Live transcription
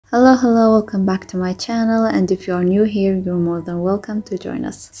Hello, welcome back to my channel, and if you are new here, you're more than welcome to join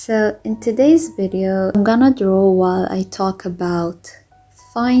us. So in today's video, I'm gonna draw while I talk about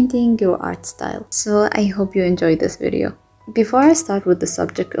finding your art style. So I hope you enjoy this video. Before I start with the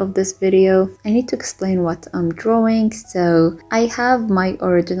subject of this video, I need to explain what I'm drawing. So I have my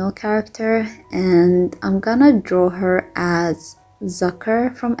original character and I'm gonna draw her as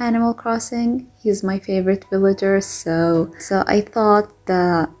Zucker from Animal Crossing. He's my favorite villager, so I thought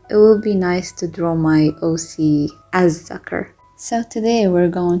that it would be nice to draw my OC as Zucker. So today we're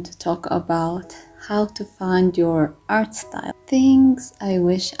going to talk about how to find your art style. Things I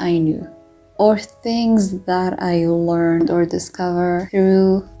wish I knew, or things that I learned or discovered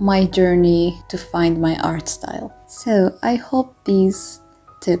through my journey to find my art style. So I hope these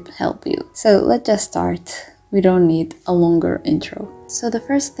tips help you. So let's just start. We don't need a longer intro. So the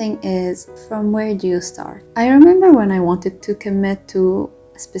first thing is, from where do you start? I remember when I wanted to commit to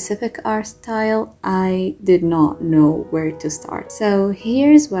a specific art style, I did not know where to start. So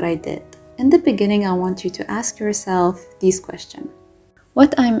here's what I did. In the beginning, I want you to ask yourself these questions.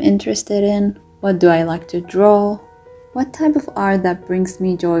 What I'm interested in? What do I like to draw? What type of art that brings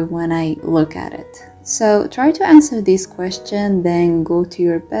me joy when I look at it? So try to answer these questions, then go to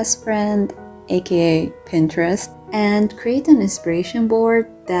your best friend, aka Pinterest, and create an inspiration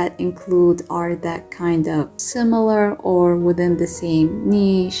board that include art that kind of similar or within the same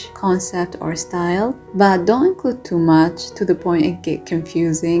niche, concept, or style. But don't include too much to the point it get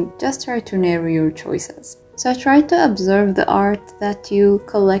confusing. Just try to narrow your choices. So try to observe the art that you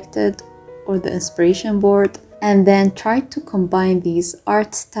collected or the inspiration board, and then try to combine these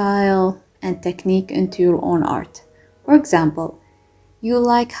art style and technique into your own art. For example, you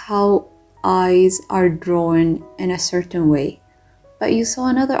like how eyes are drawn in a certain way, but you saw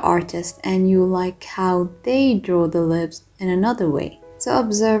another artist and you like how they draw the lips in another way. So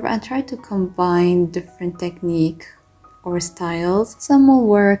observe and try to combine different technique or styles. Some will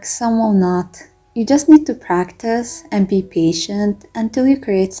work, some will not. You just need to practice and be patient until you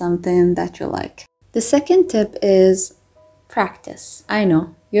create something that you like. The second tip is practice. I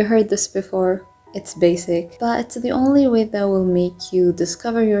know, you heard this before. It's basic, but it's the only way that will make you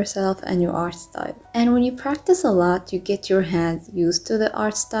discover yourself and your art style. And when you practice a lot, you get your hands used to the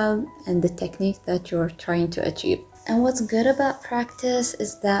art style and the technique that you're trying to achieve. And what's good about practice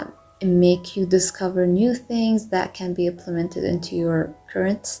is that it makes you discover new things that can be implemented into your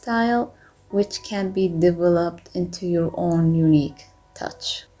current style, which can be developed into your own unique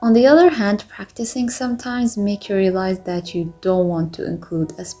touch. On the other hand, practicing sometimes make you realize that you don't want to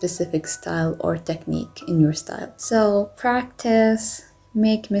include a specific style or technique in your style. So practice,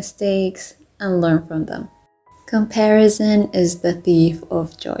 make mistakes, and learn from them. Comparison is the thief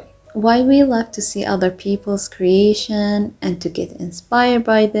of joy. While we love to see other people's creation and to get inspired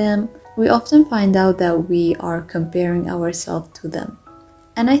by them, we often find out that we are comparing ourselves to them.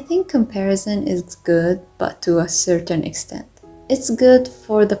 And I think comparison is good, but to a certain extent. It's good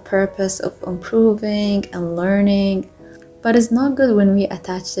for the purpose of improving and learning, but it's not good when we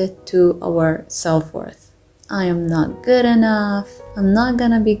attach it to our self-worth. I am not good enough, I'm not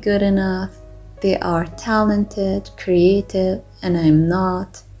gonna be good enough, they are talented, creative, and I'm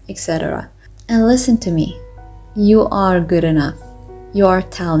not, etc. And listen to me, you are good enough, you are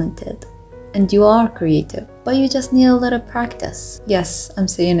talented, and you are creative, but you just need a little practice. Yes, I'm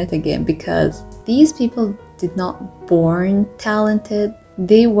saying it again because these people did not born talented.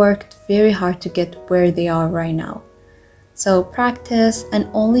 They worked very hard to get where they are right now. So practice and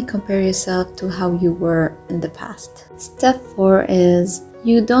only compare yourself to how you were in the past. Step 4 is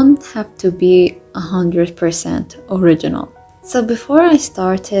you don't have to be 100% original. So before I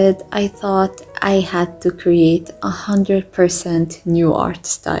started, I thought I had to create 100% new art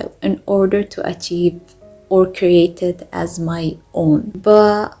style in order to achieve or create it as my own.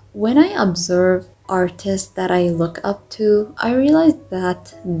 But when I observe artists that I look up to, I realized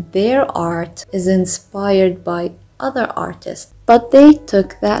that their art is inspired by other artists, but they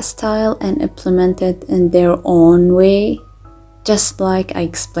took that style and implemented in their own way, just like I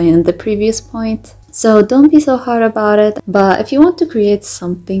explained in the previous point. So don't be so hard about it, but if you want to create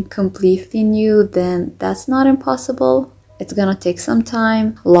something completely new, then that's not impossible. It's gonna take some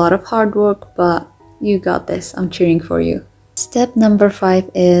time, a lot of hard work, but you got this. I'm cheering for you. Step number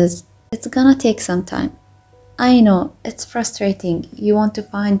 5 is it's gonna take some time. I know, it's frustrating. You want to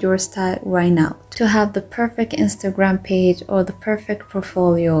find your style right now, to have the perfect Instagram page or the perfect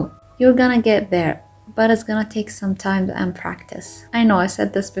portfolio. You're gonna get there, but it's gonna take some time and practice. I know I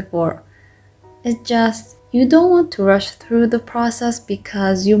said this before. It's just, you don't want to rush through the process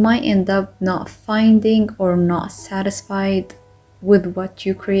because you might end up not finding or not satisfied with what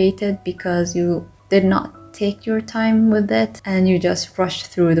you created because you did not take your time with it and you just rushed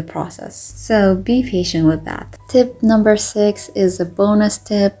through the process. So be patient with that. Tip number 6 is a bonus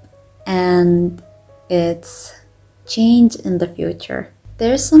tip, and it's change in the future.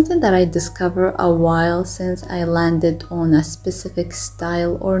 There's something that I discovered a while since I landed on a specific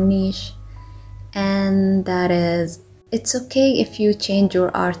style or niche, and that is, it's okay if you change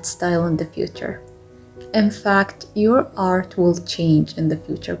your art style in the future. In fact, your art will change in the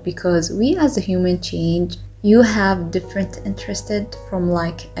future because we as a human change. You have different interests from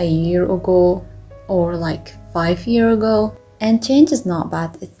like a year ago or like 5 years ago. And change is not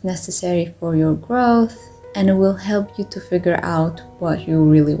bad, it's necessary for your growth and it will help you to figure out what you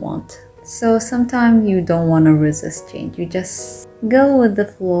really want. So sometimes you don't want to resist change, you just go with the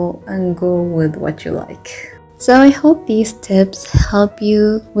flow and go with what you like. So I hope these tips help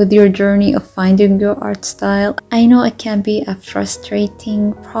you with your journey of finding your art style. I know it can be a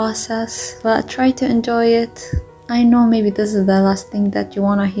frustrating process, but try to enjoy it. I know maybe this is the last thing that you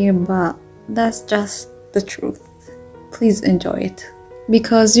want to hear, but that's just the truth. Please enjoy it.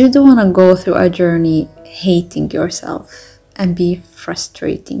 Because you don't want to go through a journey hating yourself and be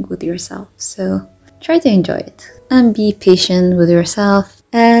frustrating with yourself. So try to enjoy it and be patient with yourself.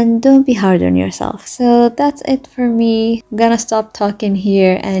 And don't be hard on yourself. So that's it for me. I'm gonna stop talking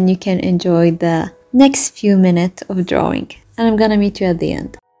here and you can enjoy the next few minutes of drawing. And I'm gonna meet you at the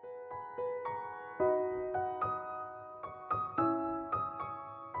end.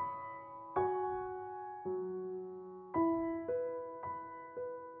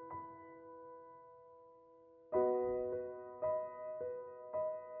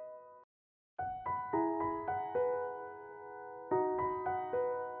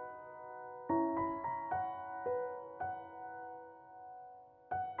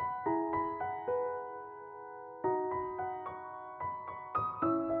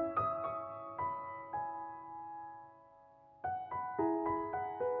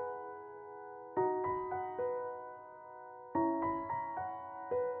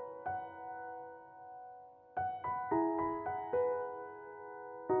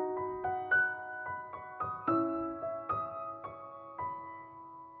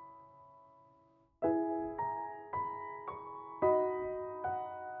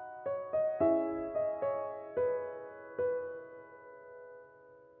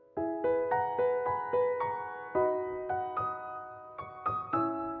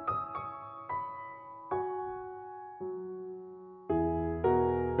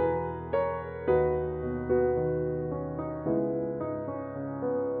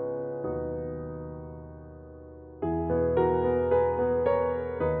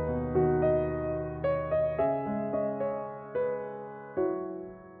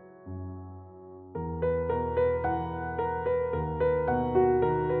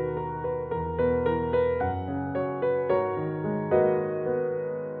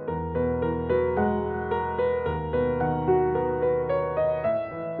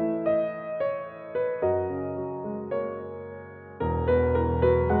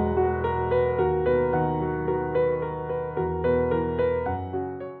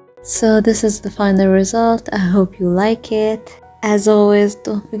 So this is the final result. I hope you like it. As always,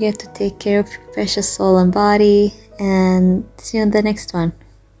 don't forget to take care of your precious soul and body, and see you in the next one.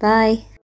 Bye.